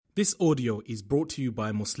This audio is brought to you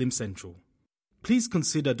by Muslim Central. Please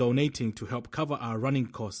consider donating to help cover our running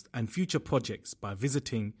costs and future projects by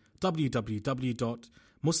visiting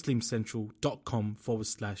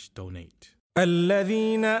www.muslimcentral.com/donate.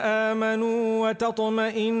 الذين آمنوا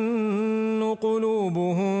وتطمئن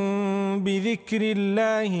قلوبهم بذكر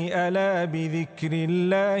الله ألا بذكر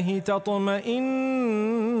الله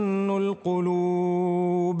تطمئن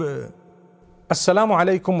القلوب. Assalamu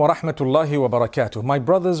alaikum wa rahmatullahi wa barakatuh. My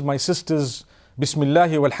brothers, my sisters,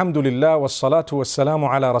 Bismillahi walhamdulillah wassalatu wassalamu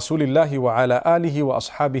ala rasulillahi wa ala alihi wa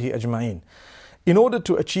ashabihi ajma'in. In order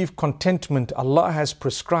to achieve contentment, Allah has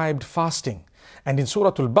prescribed fasting. And in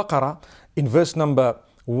Surah Al-Baqarah, in verse number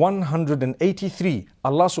 183,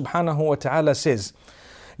 Allah subhanahu wa ta'ala says,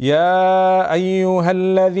 يا أيها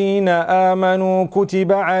الذين آمنوا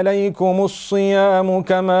كتب عليكم الصيام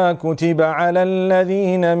كما كتب على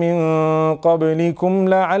الذين من قبلكم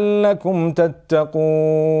لعلكم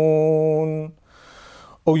تتقون.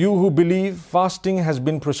 O you who believe, fasting has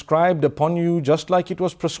been prescribed upon you just like it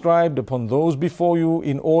was prescribed upon those before you,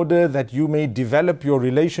 in order that you may develop your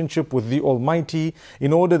relationship with the Almighty,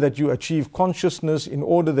 in order that you achieve consciousness, in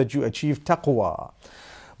order that you achieve taqwa.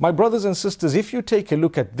 My brothers and sisters, if you take a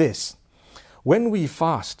look at this, when we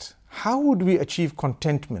fast, how would we achieve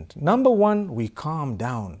contentment? Number one, we calm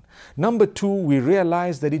down. Number two, we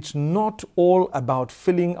realize that it's not all about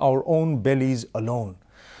filling our own bellies alone.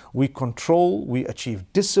 We control, we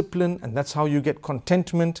achieve discipline, and that's how you get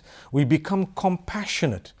contentment. We become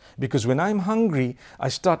compassionate, because when I'm hungry, I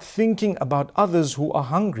start thinking about others who are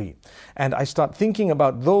hungry, and I start thinking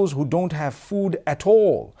about those who don't have food at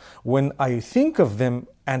all. When I think of them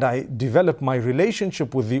and I develop my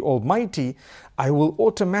relationship with the Almighty, I will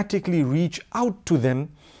automatically reach out to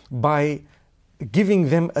them by giving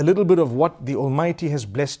them a little bit of what the Almighty has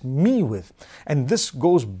blessed me with. And this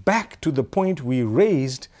goes back to the point we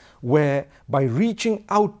raised, where by reaching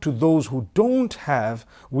out to those who don't have,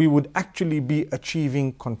 we would actually be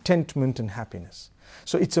achieving contentment and happiness.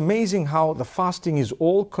 So it's amazing how the fasting is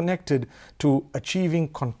all connected to achieving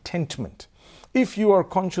contentment. If you are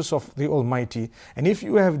conscious of the Almighty, and if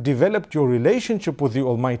you have developed your relationship with the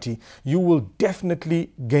Almighty, you will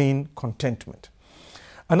definitely gain contentment.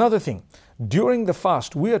 Another thing, during the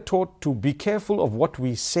fast, we are taught to be careful of what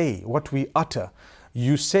we say, what we utter.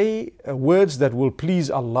 You say words that will please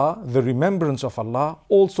Allah, the remembrance of Allah,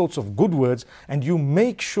 all sorts of good words, and you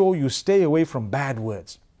make sure you stay away from bad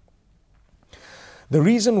words. The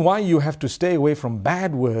reason why you have to stay away from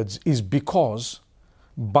bad words is because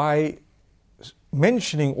by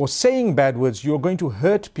mentioning or saying bad words, you're going to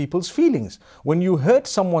hurt people's feelings. When you hurt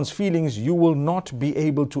someone's feelings, you will not be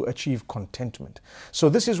able to achieve contentment. So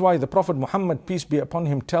this is why the Prophet Muhammad, peace be upon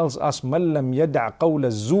him, tells us, مَنْ لَمْ يَدَعْ قَوْلَ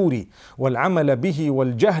الزُّورِ وَالْعَمَلَ بِهِ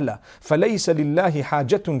وَالْجَهْلَ فَلَيْسَ لِلَّهِ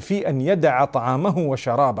حَاجَةٌ فِي أَنْ يَدَعَ طَعَامَهُ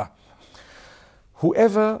وَشَرَابَهُ.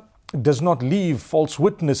 Whoever does not leave false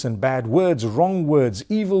witness and bad words, wrong words,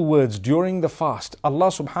 evil words during the fast, Allah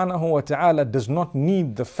subhanahu wa ta'ala does not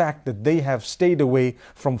need the fact that they have stayed away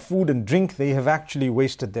from food and drink. They have actually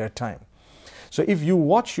wasted their time. So if you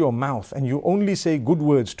watch your mouth and you only say good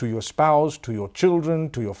words to your spouse, to your children,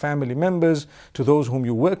 to your family members, to those whom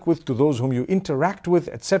you work with, to those whom you interact with,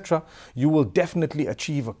 etc., you will definitely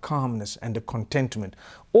achieve a calmness and a contentment.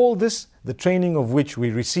 All this, the training of which we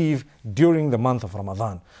receive during the month of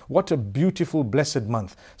Ramadan. What a beautiful, blessed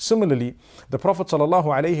month. Similarly, the Prophet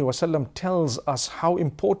ﷺ tells us how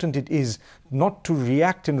important it is not to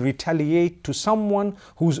react and retaliate to someone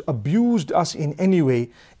who's abused us in any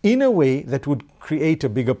way, in a way that would create a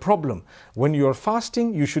bigger problem. When you're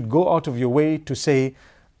fasting, you should go out of your way to say,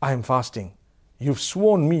 I am fasting. You've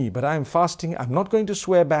sworn me, but I am fasting. I'm not going to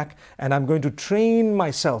swear back, and I'm going to train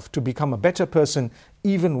myself to become a better person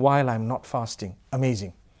even while I'm not fasting.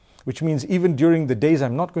 Amazing. Which means even during the days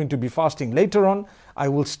I'm not going to be fasting later on, I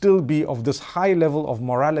will still be of this high level of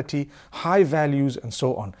morality, high values, and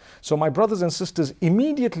so on. So my brothers and sisters,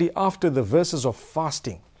 immediately after the verses of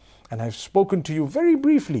fasting, and I've spoken to you very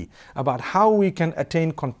briefly about how we can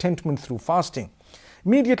attain contentment through fasting.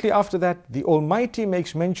 Immediately after that, the Almighty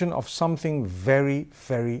makes mention of something very,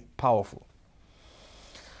 very powerful.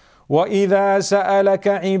 وَإِذَا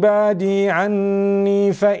سَأَلَكَ عِبَادِي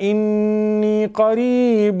عَنِّي فَإِنِّي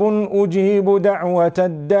قَرِيبٌ أُجِيبُ دَعْوَةَ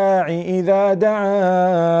الدَّاعِ إِذَا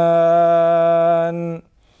دَعَانِ.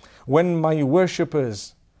 When my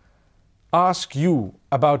worshippers ask you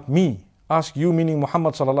about me, ask you meaning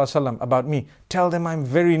Muhammad sallallahu alaihi wasallam about me, tell them I'm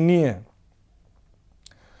very near.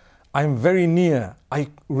 I'm very near. I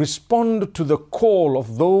respond to the call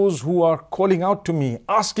of those who are calling out to me,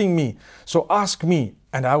 asking me. So ask me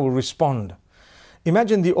and I will respond.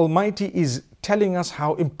 Imagine the Almighty is telling us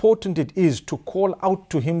how important it is to call out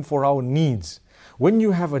to Him for our needs. When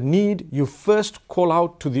you have a need, you first call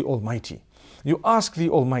out to the Almighty. You ask the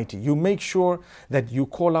Almighty. You make sure that you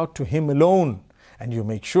call out to Him alone, and you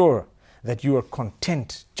make sure that you are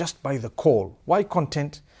content just by the call. Why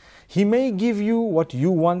content? He may give you what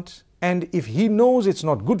you want, and if He knows it's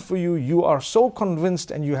not good for you, you are so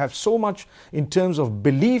convinced and you have so much in terms of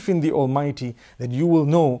belief in the Almighty that you will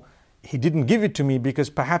know He didn't give it to me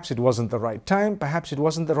because perhaps it wasn't the right time, perhaps it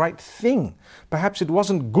wasn't the right thing, perhaps it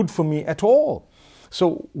wasn't good for me at all.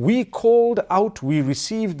 So we called out, we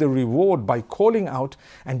received the reward by calling out,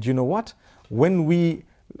 and you know what? When we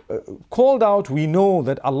called out, we know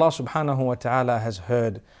that Allah subhanahu wa ta'ala has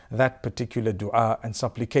heard that particular dua and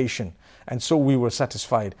supplication. And so we were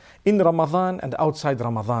satisfied. In Ramadan and outside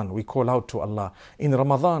Ramadan, we call out to Allah. In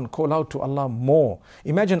Ramadan, call out to Allah more.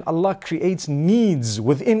 Imagine Allah creates needs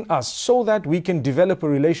within us so that we can develop a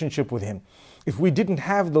relationship with Him. If we didn't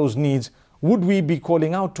have those needs, would we be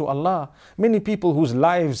calling out to Allah? Many people whose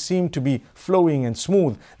lives seem to be flowing and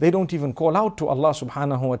smooth, they don't even call out to Allah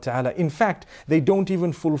subhanahu wa ta'ala. In fact, they don't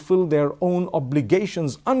even fulfill their own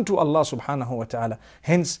obligations unto Allah subhanahu wa ta'ala.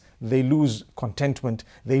 Hence, they lose contentment,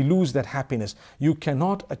 they lose that happiness. You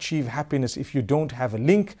cannot achieve happiness if you don't have a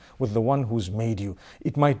link with the one who's made you.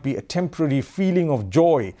 It might be a temporary feeling of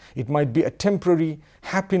joy, it might be a temporary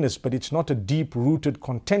happiness, but it's not a deep-rooted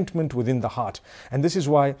contentment within the heart. And this is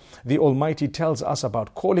why the Almighty tells us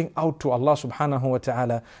about calling out to Allah subhanahu wa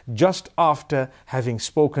ta'ala just after having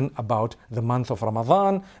spoken about the month of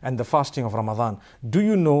Ramadan and the fasting of Ramadan. Do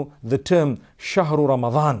you know the term Shahru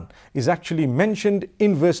Ramadan is actually mentioned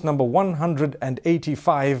in verse number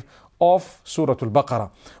 185 of Surah Al-Baqarah,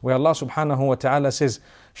 where Allah subhanahu wa ta'ala says,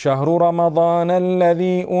 شهر رمضان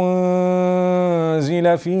الذي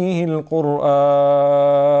أنزل فيه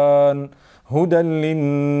القرآن هدى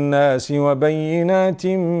للناس وبينات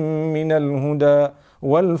من الهدى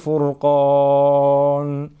والفرقان.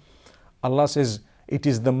 Allah says, it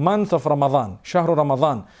is the month of Ramadan, شهر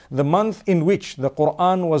Ramadan, the month in which the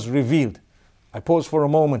Quran was revealed. I pause for a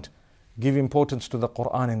moment. Give importance to the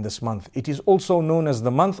Quran in this month. It is also known as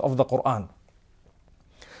the month of the Quran.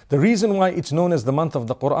 The reason why it's known as the month of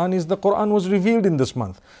the Quran is the Quran was revealed in this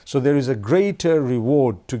month. So there is a greater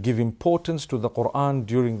reward to give importance to the Quran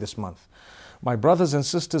during this month. My brothers and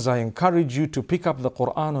sisters, I encourage you to pick up the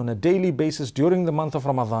Quran on a daily basis during the month of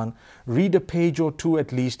Ramadan. Read a page or two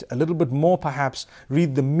at least, a little bit more perhaps.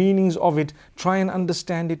 Read the meanings of it, try and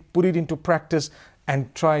understand it, put it into practice,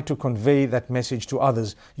 and try to convey that message to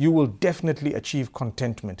others. You will definitely achieve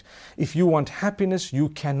contentment. If you want happiness, you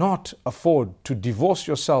cannot afford to divorce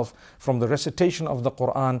yourself from the recitation of the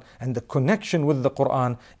Quran and the connection with the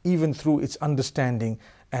Quran, even through its understanding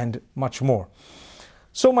and much more.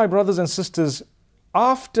 So my brothers and sisters,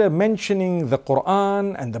 after mentioning the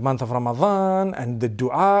Quran and the month of Ramadan and the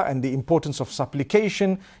dua and the importance of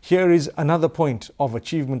supplication, here is another point of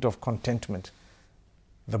achievement of contentment: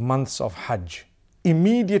 the months of Hajj.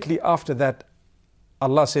 Immediately after that,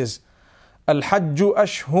 Allah says, Al-Hajju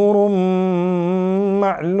ashhurun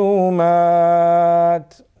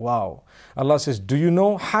ma'lumat. Wow. Allah says, do you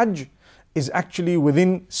know Hajj is actually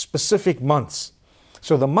within specific months.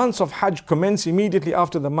 So the months of Hajj commence immediately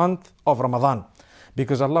after the month of Ramadan,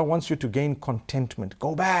 because Allah wants you to gain contentment.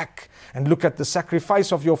 Go back and look at the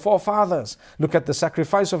sacrifice of your forefathers. Look at the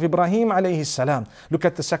sacrifice of Ibrahim alayhi salam. Look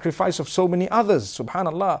at the sacrifice of so many others.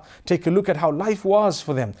 Subhanallah. Take a look at how life was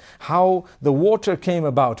for them. How the water came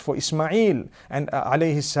about for Ismail and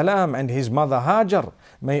alayhi salam and his mother Hajar.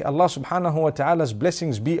 May Allah subhanahu wa ta'ala's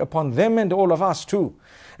blessings be upon them and all of us too.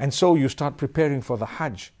 And so you start preparing for the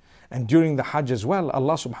Hajj. And during the Hajj as well,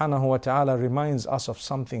 Allah subhanahu wa ta'ala reminds us of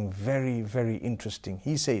something very, very interesting.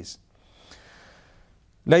 He says,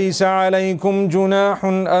 لَيْسَ عَلَيْكُمْ جُنَاحٌ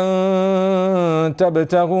أَن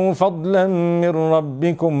تَبْتَغُوا فَضْلًا مِّن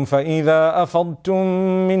رَبِّكُمْ فَإِذَا أَفَضْتُم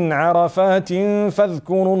مِّنْ عَرَفَاتٍ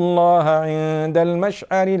فَاذْكُرُوا اللَّهَ عِندَ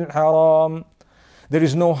الْمَشْعَرِ الْحَرَامِ. There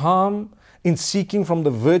is no harm in seeking from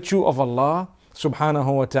the virtue of Allah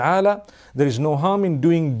subhanahu wa ta'ala. There is no harm in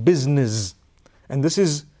doing business. And this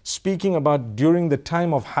is speaking about during the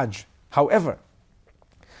time of Hajj. However,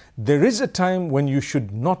 there is a time when you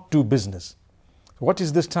should not do business. What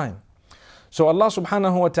is this time? So Allah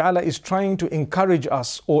subhanahu wa ta'ala is trying to encourage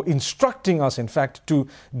us, or instructing us in fact, to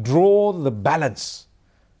draw the balance,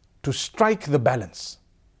 to strike the balance.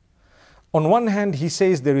 On one hand, He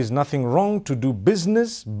says there is nothing wrong to do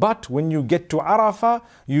business, but when you get to Arafah,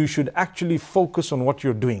 you should actually focus on what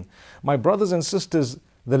you're doing. My brothers and sisters,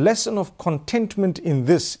 the lesson of contentment in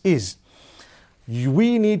this is,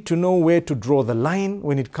 We need to know where to draw the line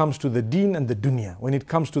when it comes to the deen and the dunya, when it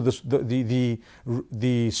comes to the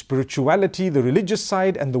spirituality, the religious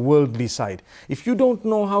side and the worldly side. If you don't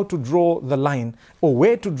know how to draw the line or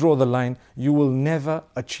where to draw the line, you will never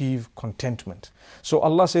achieve contentment. So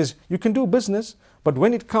Allah says, you can do business, but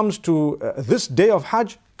when it comes to this day of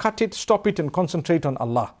Hajj, cut it, stop it and concentrate on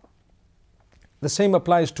Allah. The same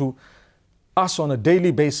applies to us on a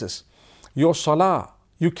daily basis. Your salah,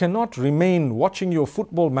 you cannot remain watching your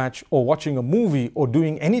football match or watching a movie or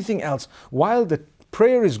doing anything else while the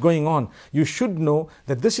prayer is going on. You should know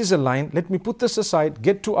that this is a line. Let me put this aside,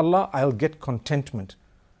 get to Allah, I'll get contentment.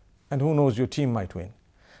 And who knows, your team might win.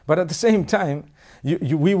 But at the same time,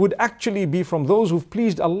 we would actually be from those who've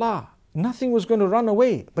pleased Allah. Nothing was going to run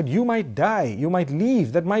away, but you might die, you might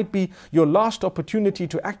leave. That might be your last opportunity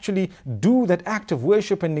to actually do that act of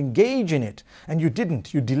worship and engage in it. And you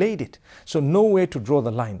didn't, you delayed it. So know where to draw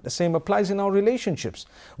the line. The same applies in our relationships.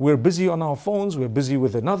 We're busy on our phones, we're busy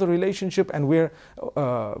with another relationship, and we're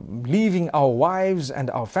leaving our wives and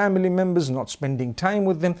our family members, not spending time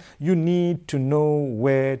with them. You need to know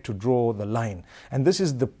where to draw the line. And this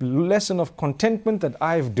is the lesson of contentment that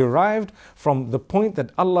I've derived from the point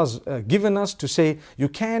that Allah's given us to say you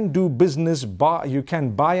can do business, you can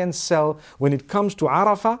buy and sell when it comes to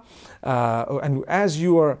Arafah, and as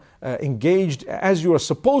you are engaged, as you are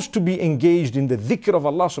supposed to be engaged in the dhikr of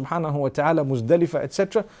Allah subhanahu wa ta'ala, Muzdalifah,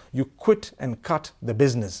 etc., you quit and cut the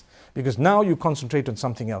business because now you concentrate on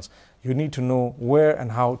something else. You need to know where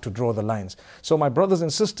and how to draw the lines. So my brothers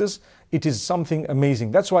and sisters, it is something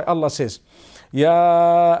amazing. That's why Allah says,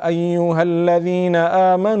 يا أيها الذين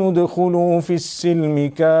آمنوا ادخلوا في السلم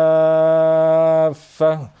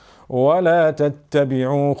كافة ولا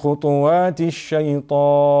تتبعوا خطوات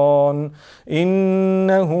الشيطان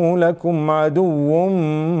إنه لكم عدو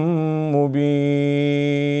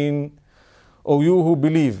مبين. O you who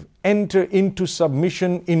believe, enter into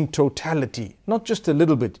submission in totality, not just a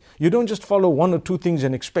little bit. You don't just follow one or two things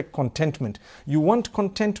and expect contentment. You want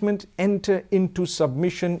contentment, enter into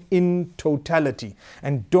submission in totality.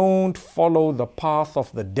 And don't follow the path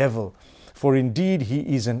of the devil, for indeed he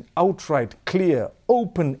is an outright, clear,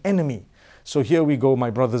 open enemy. So here we go, my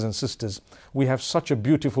brothers and sisters. We have such a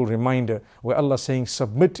beautiful reminder where Allah is saying,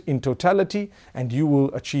 submit in totality and you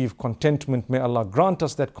will achieve contentment. May Allah grant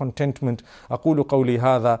us that contentment. أقول قولي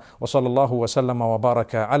هذا وصلى الله وسلم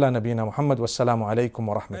وبارك على نبينا محمد والسلام عليكم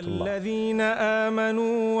ورحمة الله. الذين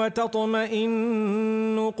آمنوا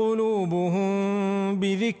وتطمئن قلوبهم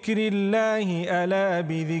بذكر الله ألا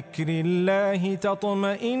بذكر الله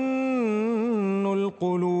تطمئن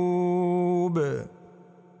القلوب.